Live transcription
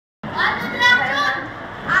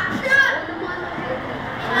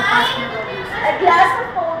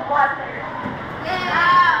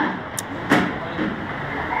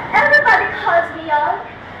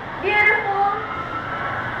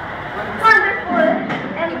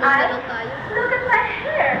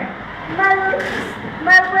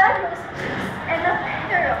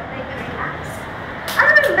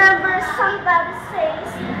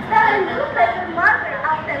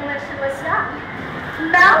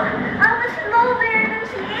Now, I'm much lovelier than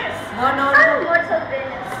she is. No. I'm mortal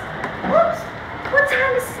Venus. Oops, what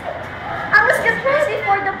time is it? I must get ready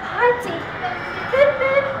for the party. Beep,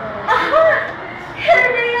 beep. Aha!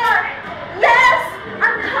 Here they are. Yes,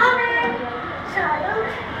 I'm coming. Child,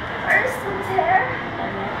 are you still there?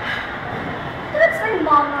 That's my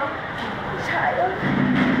mama. Child,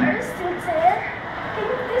 are you still there? Can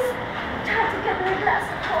you please try to get me a glass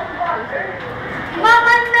of cold water?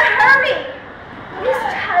 Mama, in a hurry! Please,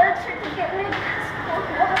 child, try to get me a